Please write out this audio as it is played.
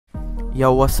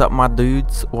Yo, what's up my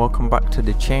dudes? Welcome back to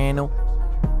the channel.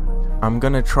 I'm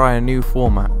gonna try a new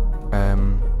format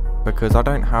because I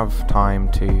don't have time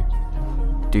to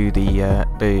do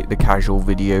the casual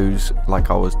videos like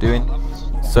I was doing.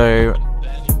 So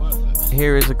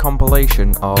here is a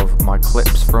compilation of my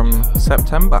clips from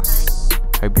September.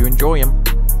 Hope you enjoy them.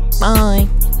 Bye.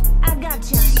 I got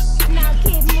you. Now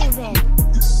keep moving.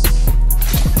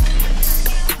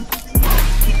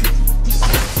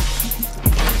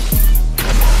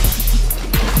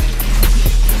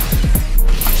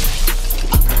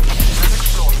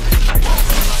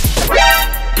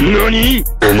 NANI?!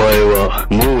 お前は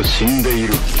もう死んでい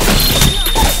る。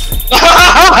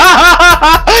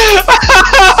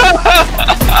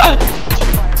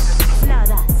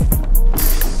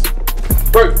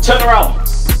Bro, turn around.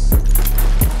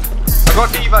 I got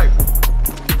Devo.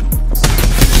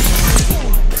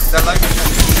 They're low.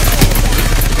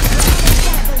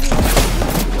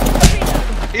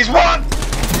 He's one!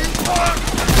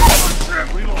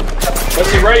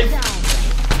 Where's he, Wraith?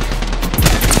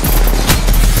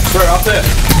 Bro, up there.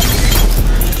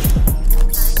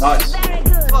 Nice. Very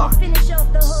good. Let's finish off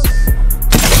the hook.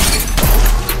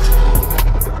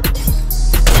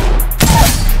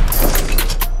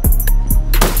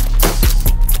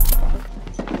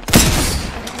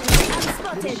 I'm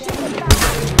spotted.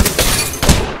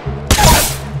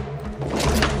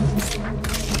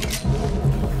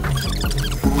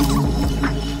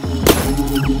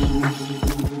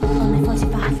 Only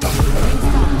 45.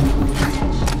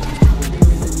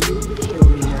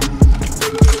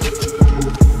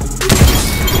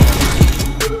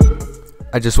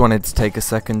 I just wanted to take a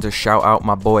second to shout out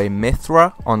my boy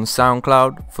Mithra on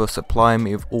SoundCloud for supplying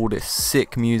me with all this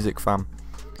sick music, fam.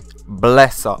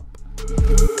 Bless up.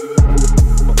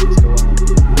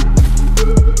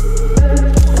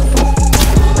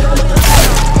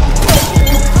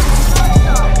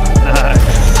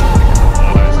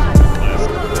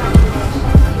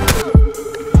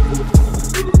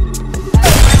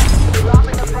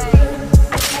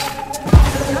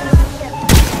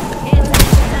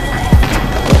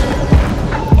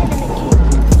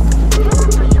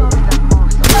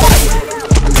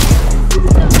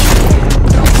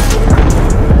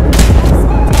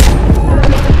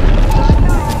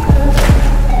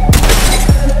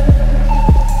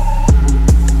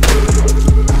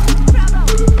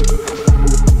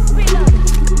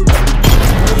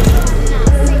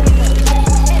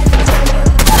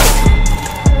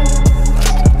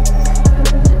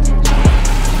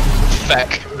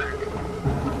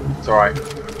 It's alright.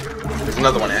 There's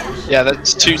another one here. Yeah,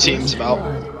 that's two teams about.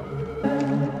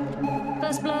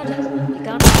 First blood. You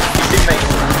got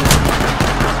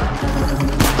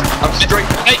I'm straight.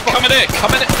 Hey, come in here,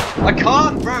 come in here. I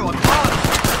can't, bro, I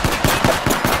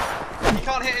can't. You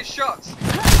can't hit his shots.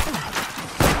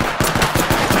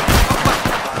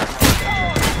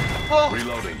 Oh.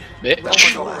 Reloading.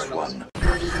 Bitch. Oh my God, One.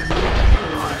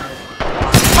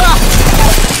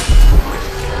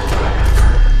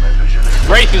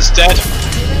 Wraith is dead.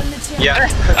 Yeah.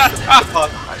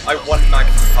 I won mag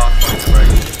from Pathfinder, bro.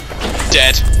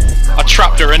 Dead. I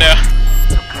trapped her in here.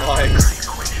 Nice.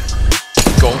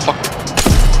 Go on, fuck.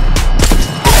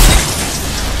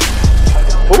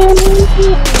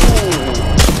 Ooh.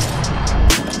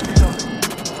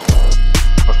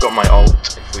 I've got my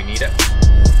ult if we need it.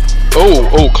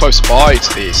 Oh, close by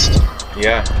to the east.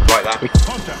 Yeah, right there.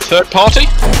 Third party?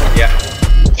 Yeah.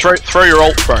 Throw your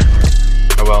ult, bro.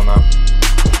 Oh well now.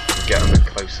 Get a bit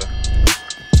closer.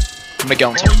 I'm gonna get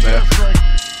on top of there.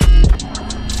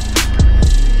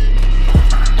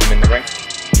 I'm in the ring.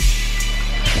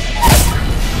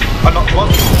 I knocked one.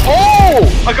 Oh!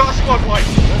 I got a squad wipe.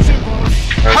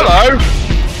 Hello!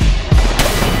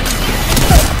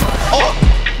 Oh!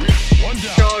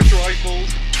 Charge rifles.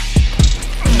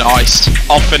 Nice.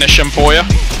 I'll finish him for you.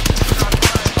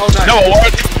 Oh no. No, I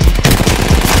won't.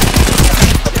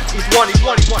 He's one.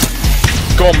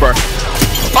 Go on, bro.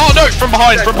 Oh no, from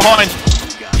behind.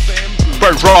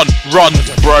 Bro, run,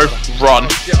 bro, run. Oh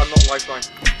shit, I'm not lifeline.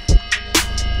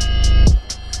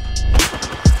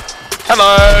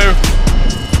 Hello!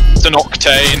 It's an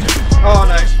octane. Oh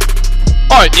no.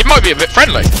 Oh, it might be a bit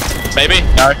friendly. Maybe?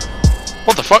 No.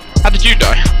 What the fuck? How did you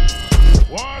die?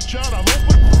 Watch out, I'm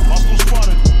open. Hostile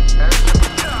spotted.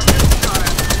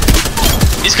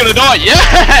 He's gonna die,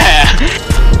 yeah!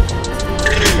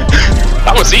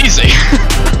 That was easy.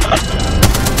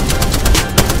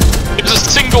 It was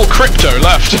a single crypto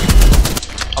left.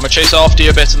 I'm gonna chase after you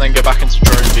a bit and then go back into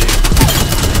drone view.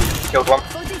 Killed one.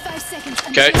 45 seconds.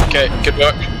 Okay, good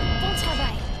work. Bon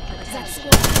travail. That's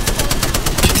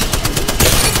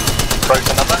Broke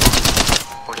another.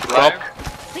 Rob.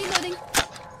 reloading.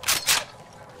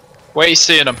 Where are you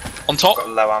seeing them? On top? Got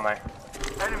low ammo.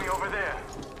 Enemy over there.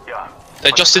 Yeah.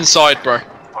 They're just inside, bro.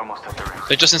 Almost at the ring.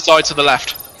 They're just inside to the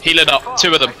left. Healing up.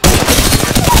 2 of them.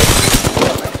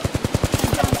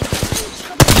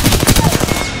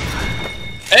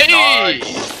 Hey!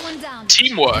 Nice. One down.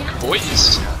 Teamwork,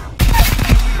 boys.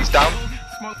 He's down.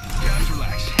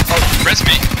 Oh, res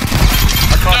me.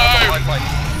 I can't. No. I've got my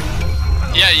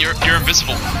Yeah, you're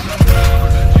invisible.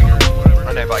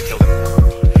 I know, but I killed him.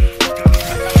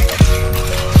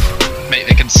 Mate,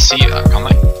 they can see that, can't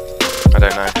they? I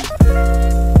don't know.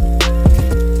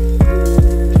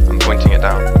 I'm pointing it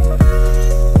down.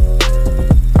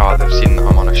 Oh, they've seen that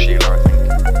I'm on a Sheila, I think.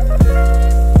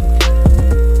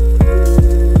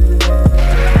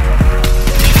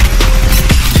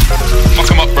 Fuck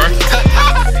them up, bro.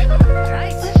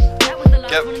 Right. That was the last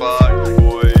Get one. fucked,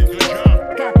 boy.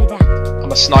 Copy that.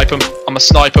 I'ma snipe them. I'ma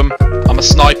snipe them. I'ma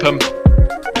snipe them.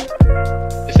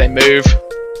 If they move,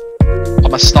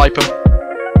 I'ma snipe them.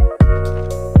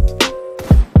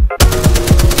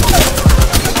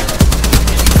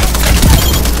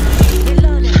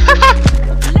 Reloading.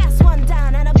 Last one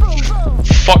down and a boom boom.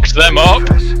 Fucked them up.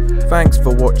 Thanks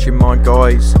for watching, my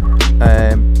guys.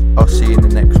 I'll see you in the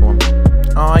next one.